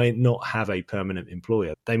time. They might not have a permanent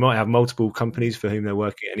employer. They might have multiple companies for whom they're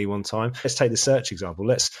working at any one time. Let's take the search example.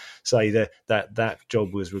 Let's say that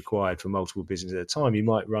job was required for multiple businesses at a time. You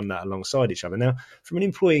might run that alongside each other. Now, from an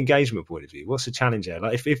employee engagement point of view, what's the challenge there?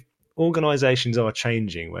 Like if organizations are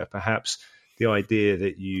changing, where perhaps the idea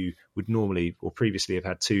that you would normally or previously have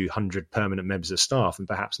had 200 permanent members of staff, and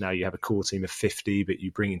perhaps now you have a core team of 50, but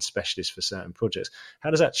you bring in specialists for certain projects.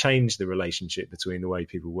 How does that change the relationship between the way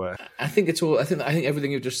people work? I think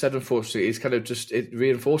everything you've just said, unfortunately, is kind of just, it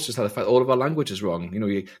reinforces how the fact all of our language is wrong.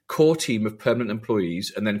 Your core team of permanent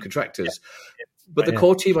employees and then contractors, but the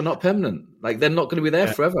core team are not permanent. Like, they're not going to be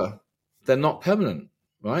there forever. They're not permanent.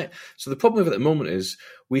 Right. So the problem with it at the moment is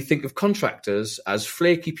we think of contractors as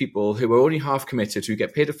flaky people who are only half committed, who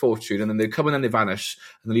get paid a fortune, and then they come in and they vanish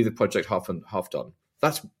and they leave the project half done.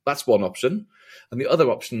 That's one option. And the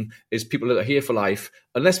other option is people that are here for life,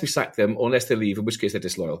 unless we sack them or unless they leave, in which case they're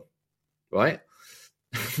disloyal. Right.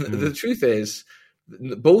 The truth is,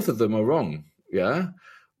 both of them are wrong. Yeah.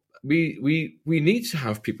 We need to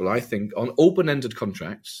have people, I think, on open-ended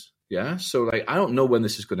contracts. Yeah. So like, I don't know when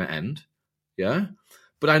this is going to end. Yeah.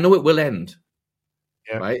 But I know it will end,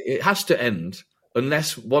 right? It has to end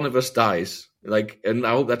unless one of us dies. And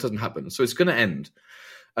I hope that doesn't happen. So it's going to end.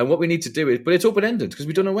 And what we need to do is, but it's open-ended because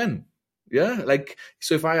we don't know when. Yeah.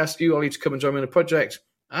 So if I ask you, Ollie, to come and join me in a project,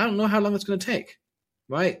 I don't know how long it's going to take.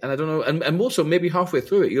 Right. And I don't know. And also maybe halfway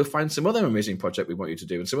through it, you'll find some other amazing project we want you to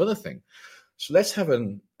do and some other thing. So let's have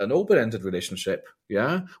an open-ended relationship,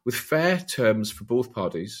 with fair terms for both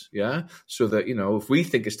parties, so that, if we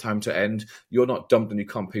think it's time to end, you're not dumped and you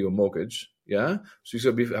can't pay your mortgage,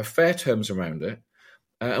 So we have fair terms around it,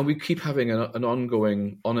 and we keep having an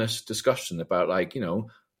ongoing, honest discussion about,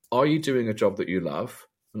 are you doing a job that you love,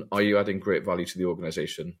 and are you adding great value to the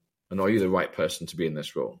organization, and are you the right person to be in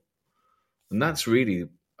this role? And that's really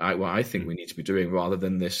what I think we need to be doing, rather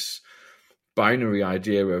than this binary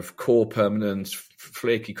idea of core permanent,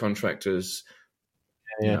 flaky contractors,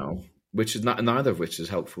 which is not, neither of which is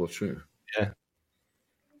helpful or true. Yeah,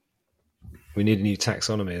 we need a new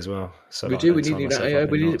taxonomy as well. So we do. We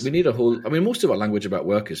need a whole. I mean, most of our language about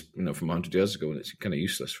work is from 100 years ago, and it's kind of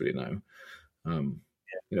useless really now.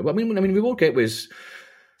 But I mean, Reward Gateway's,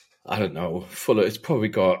 I don't know, it's probably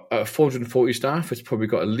got 440 staff. It's probably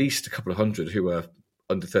got at least a couple of hundred who are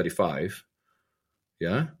under 35.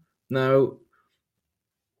 Yeah. Now,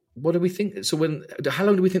 what do we think? So how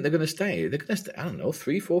long do we think they're going to stay? They're going to stay, I don't know,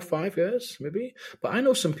 3, 4, 5 years, maybe. But I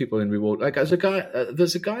know some people in Reward, there's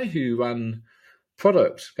a guy who ran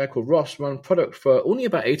product, a guy called Ross, ran product for only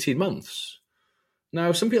about 18 months.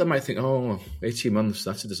 Now, some people might think, 18 months,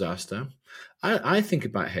 that's a disaster. I think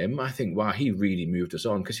about him. I think, wow, he really moved us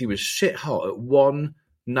on because he was shit hot at one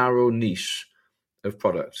narrow niche of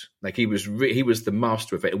product. Like he was the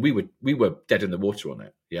master of it. And we were dead in the water on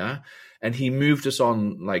it. Yeah. And he moved us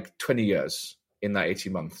on like 20 years in that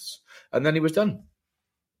 18 months. And then he was done.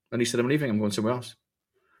 And he said, I'm leaving, I'm going somewhere else.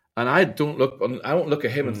 And I don't look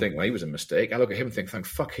at him and think, well, he was a mistake. I look at him and think,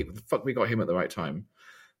 fuck, we got him at the right time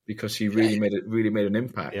because he really made an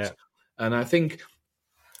impact. Yeah. And I think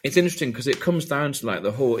it's interesting because it comes down to like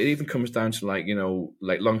it even comes down to like,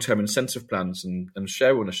 like long-term incentive plans and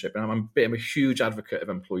share ownership. And I'm a huge advocate of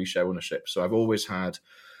employee share ownership. So I've always had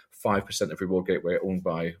 5% of Reward Gateway owned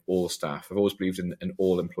by all staff. I've always believed in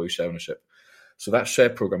all employee share ownership. So that share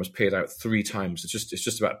program was paid out 3 times. It's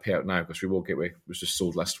just about to pay out now because Reward Gateway was just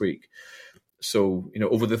sold last week. So,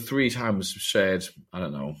 over the 3 times shared, I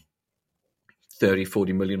don't know, 30,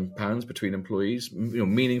 40 million pounds between employees,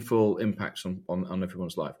 meaningful impacts on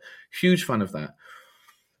everyone's life. Huge fan of that.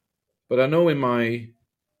 But I know in my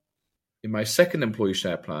second employee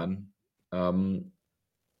share plan,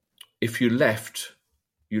 if you left,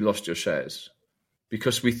 you lost your shares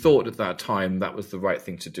because we thought at that time that was the right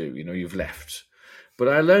thing to do. You've left. But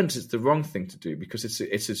I learned it's the wrong thing to do because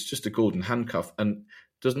it's just a golden handcuff, and it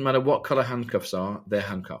doesn't matter what color handcuffs are, they're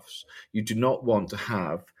handcuffs. You do not want to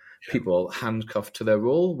have people handcuffed to their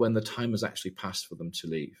role when the time has actually passed for them to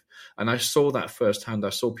leave. And I saw that firsthand.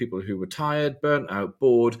 I saw people who were tired, burnt out,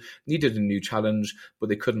 bored, needed a new challenge, but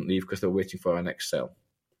they couldn't leave because they were waiting for our next sale.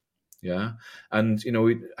 Yeah. And,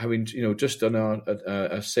 having, just done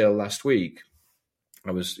a sale last week, I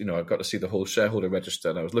was, I got to see the whole shareholder register,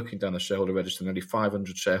 and I was looking down the shareholder register, nearly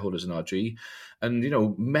 500 shareholders in RG,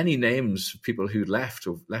 and many names of people who left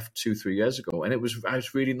 2-3 years ago, and it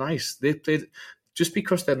was really nice. They played just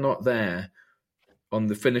because they're not there on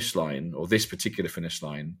the finish line or this particular finish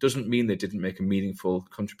line doesn't mean they didn't make a meaningful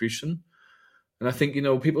contribution. And I think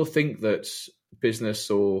people think that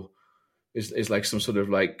business is like some sort of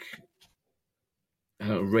like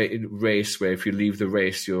race where if you leave the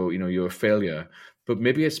race you're a failure. But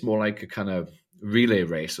maybe it's more like a kind of relay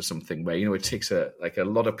race or something where, it takes a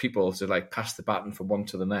lot of people to like pass the baton from one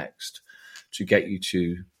to the next to get you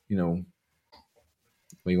to,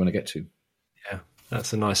 where you want to get to. Yeah,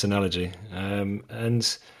 that's a nice analogy.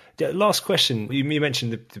 And last question, you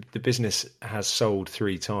mentioned the business has sold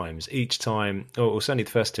 3 times. Each time, or certainly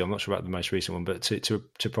the first 2, I'm not sure about the most recent one, but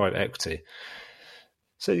to private equity.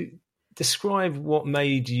 So describe what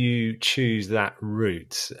made you choose that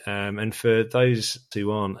route. And for those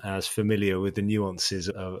who aren't as familiar with the nuances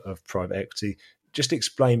of private equity, just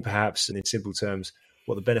explain perhaps in simple terms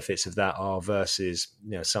what the benefits of that are versus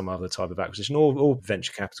some other type of acquisition or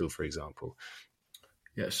venture capital, for example.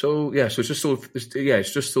 So it's just sold.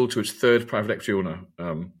 It's just sold to its 3rd private equity owner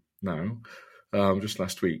now, just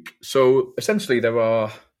last week. So essentially, there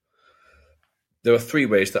are 3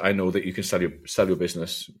 ways that I know that you can sell your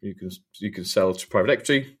business. You can sell to private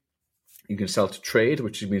equity. You can sell to trade,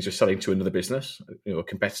 which means you're selling to another business, a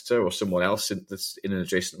competitor or someone else that's in an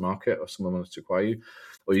adjacent market, or someone wants to acquire you,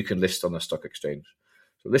 or you can list on a stock exchange.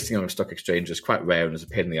 So listing on a stock exchange is quite rare and is a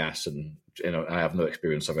pain in the ass, and I have no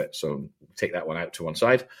experience of it, so take that one out to one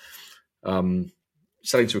side. Selling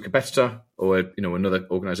to a competitor or another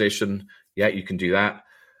organization, you can do that.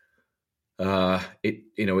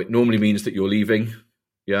 It normally means that you're leaving,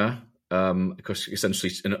 because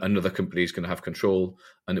essentially another company is going to have control,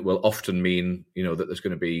 and it will often mean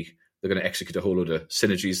that they're going to execute a whole load of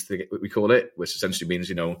synergies, we call it, which essentially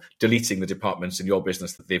means deleting the departments in your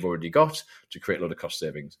business that they've already got to create a lot of cost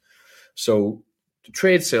savings. So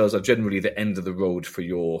trade sales are generally the end of the road for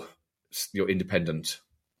your independent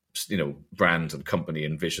brand and company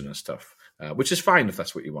and vision and stuff, which is fine if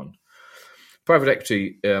that's what you want. Private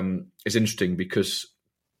equity is interesting because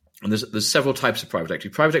there's several types of private equity.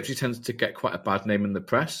 Private equity tends to get quite a bad name in the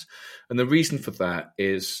press, and the reason for that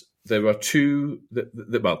is there are 2.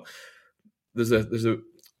 There's a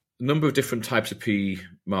number of different types of PE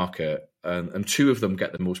market, and 2 of them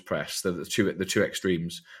get the most press. They're the two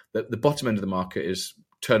extremes. The bottom end of the market is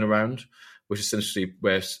turnaround, which is essentially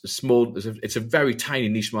where it's a very tiny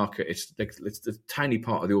niche market. It's a tiny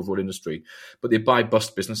part of the overall industry, but they buy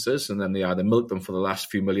bust businesses and then they either milk them for the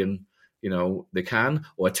last few million, they can,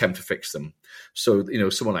 or attempt to fix them. So,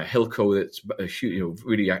 someone like Hilco that's a huge,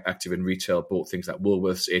 really active in retail, bought things like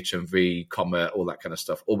Woolworths, HMV, Comet, all that kind of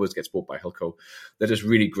stuff, always gets bought by Hilco. They're just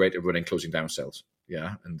really great at running closing down sales,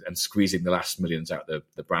 and squeezing the last millions out the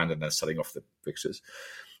brand and then selling off the fixtures.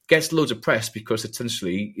 Gets loads of press because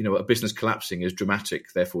essentially, a business collapsing is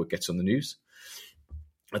dramatic, therefore it gets on the news.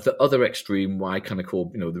 At the other extreme, what I kind of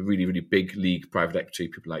call, the really, really big league private equity,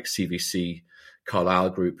 people like CVC, Carlyle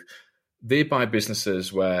Group, they buy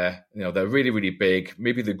businesses where, they're really, really big.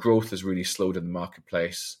 Maybe the growth has really slowed in the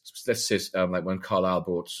marketplace. Let's say like when Carlyle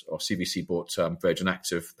bought or CVC bought Virgin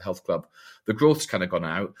Active, the health club, the growth's kind of gone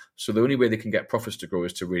out. So the only way they can get profits to grow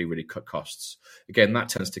is to really, really cut costs. Again, that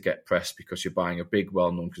tends to get pressed because you're buying a big,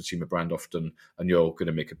 well-known consumer brand often, and you're going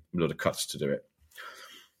to make a load of cuts to do it.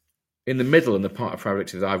 In the middle, and the part of private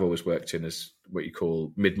equity that I've always worked in is what you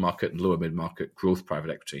call mid-market and lower mid-market growth private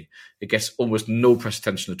equity. It gets almost no press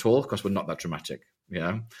attention at all because we're not that dramatic.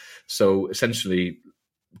 So essentially,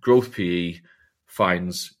 growth PE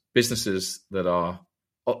finds businesses that are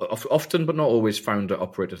often, but not always, founder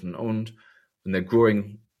operated and owned, and they're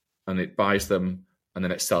growing, and it buys them, and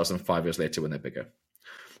then it sells them 5 years later when they're bigger.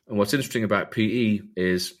 And what's interesting about PE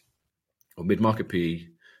is, or mid-market PE,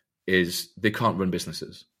 is they can't run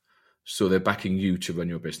businesses. So they're backing you to run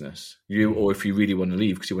your business. Or if you really want to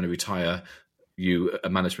leave because you want to retire, a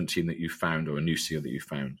management team that you found or a new CEO that you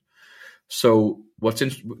found. So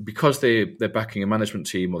because they're backing a management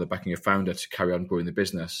team or they're backing a founder to carry on growing the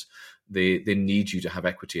business, they need you to have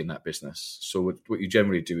equity in that business. So what you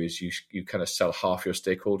generally do is you kind of sell half your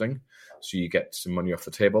stakeholding, so you get some money off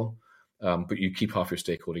the table. But you keep half your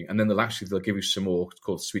stakeholding, and then they'll give you some more,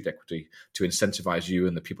 called sweet equity, to incentivize you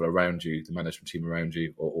and the people around you, the management team around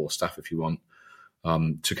you, or staff if you want,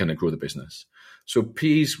 to kind of grow the business. So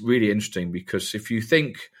PE is really interesting because if you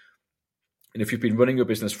think, and if you've been running your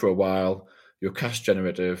business for a while, you're cash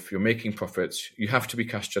generative, you're making profits, you have to be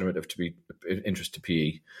cash generative to be of interest to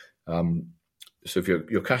PE. So if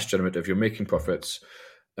you're cash generative, you're making profits,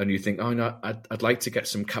 and you think, oh no, I'd like to get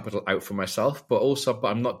some capital out for myself, but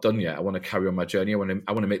I'm not done yet. I want to carry on my journey. I want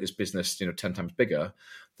to make this business 10 times bigger.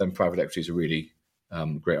 Then private equity is a really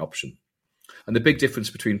great option. And the big difference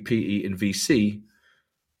between PE and VC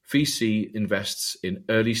invests in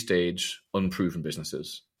early stage, unproven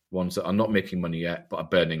businesses, ones that are not making money yet but are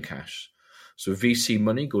burning cash. So VC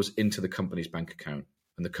money goes into the company's bank account,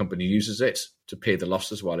 and the company uses it to pay the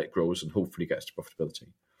losses while it grows and hopefully gets to profitability.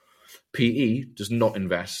 PE does not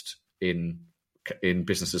invest in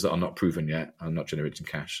businesses that are not proven yet and not generating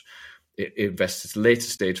cash. It invests in later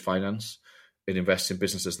stage finance. It invests in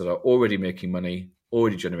businesses that are already making money,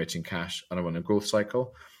 already generating cash, and are on a growth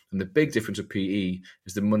cycle. And the big difference with PE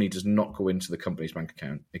is the money does not go into the company's bank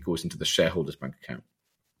account. It goes into the shareholder's bank account.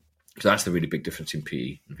 So that's the really big difference in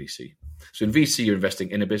PE and VC. So in VC, you're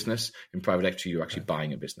investing in a business. In private equity, you're actually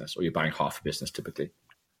buying a business, or you're buying half a business typically.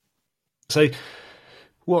 So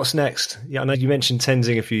what's next? Yeah, I know you mentioned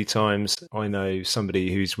Tenzing a few times. I know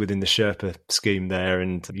somebody who's within the Sherpa scheme there,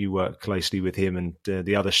 and you work closely with him and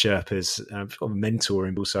the other Sherpas,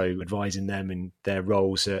 mentoring, also advising them in their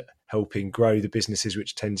roles at helping grow the businesses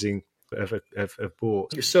which Tenzing have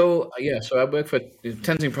bought. So I work for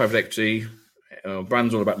Tenzing Private Equity.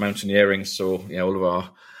 Brand's all about mountaineering, so all of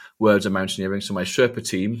our words are mountaineering. So my Sherpa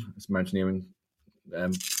team, it's a mountaineering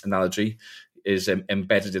analogy, is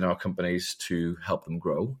embedded in our companies to help them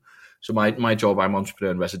grow. So my job, I'm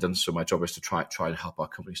entrepreneur in residence, so my job is to try and help our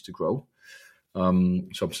companies to grow. So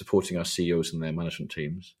I'm supporting our CEOs and their management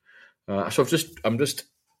teams. So I'm just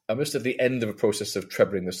at the end of a process of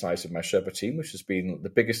trebling the size of my Sherpa team, which has been the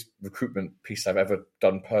biggest recruitment piece I've ever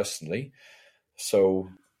done personally. So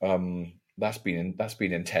that's been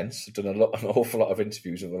intense. I've done an awful lot of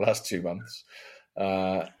interviews over the last 2 months.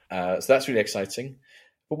 So that's really exciting.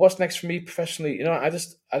 But what's next for me professionally? I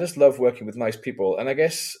just love working with nice people, and I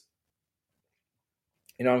guess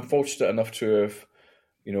I'm fortunate enough to have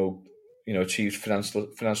achieved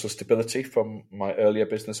financial stability from my earlier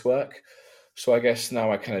business work. So I guess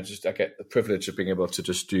now I get the privilege of being able to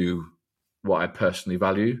just do what I personally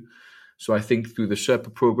value. So I think through the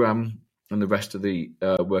Sherpa program and the rest of the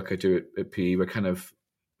work I do at PE, we're kind of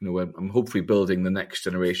I'm hopefully building the next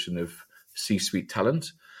generation of C-suite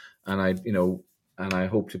talent, and I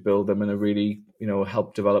hope to build them in a really,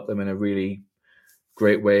 help develop them in a really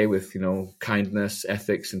great way with, kindness,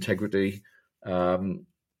 ethics, integrity,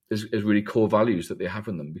 is really core values that they have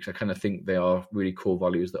in them, because I kind of think they are really core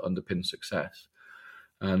values that underpin success.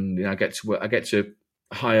 And I get to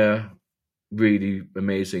hire really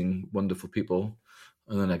amazing, wonderful people,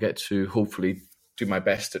 and then I get to hopefully do my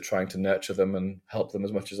best at trying to nurture them and help them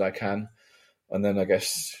as much as I can. And then I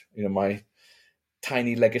guess, my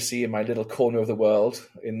tiny legacy in my little corner of the world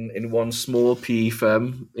in one small PE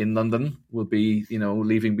firm in London will be,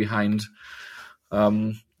 leaving behind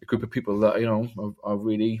a group of people that, are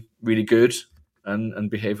really, really good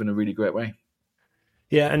and behave in a really great way.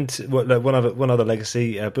 Yeah, and one other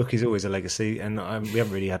legacy. Book is always a legacy, and we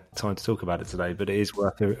haven't really had time to talk about it today, but it is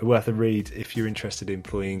worth a read if you're interested in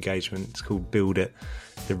employee engagement. It's called Build It,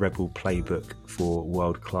 the Rebel Playbook for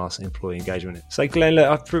World-Class Employee Engagement. So Glenn,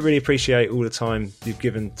 look, I really appreciate all the time you've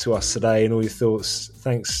given to us today and all your thoughts.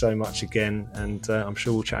 Thanks so much again, and I'm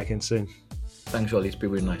sure we'll chat again soon. Thanks, Ollie. It's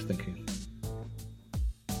been really nice. Thank you.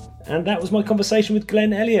 And that was my conversation with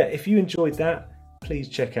Glenn Elliott. If you enjoyed that, please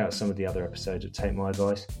check out some of the other episodes of Take My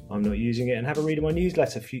Advice. I'm Not Using It, and have a read of my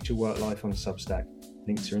newsletter, Future Work Life, on Substack.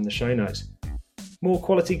 Links are in the show notes. More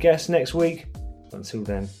quality guests next week. Until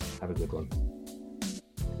then, have a good one.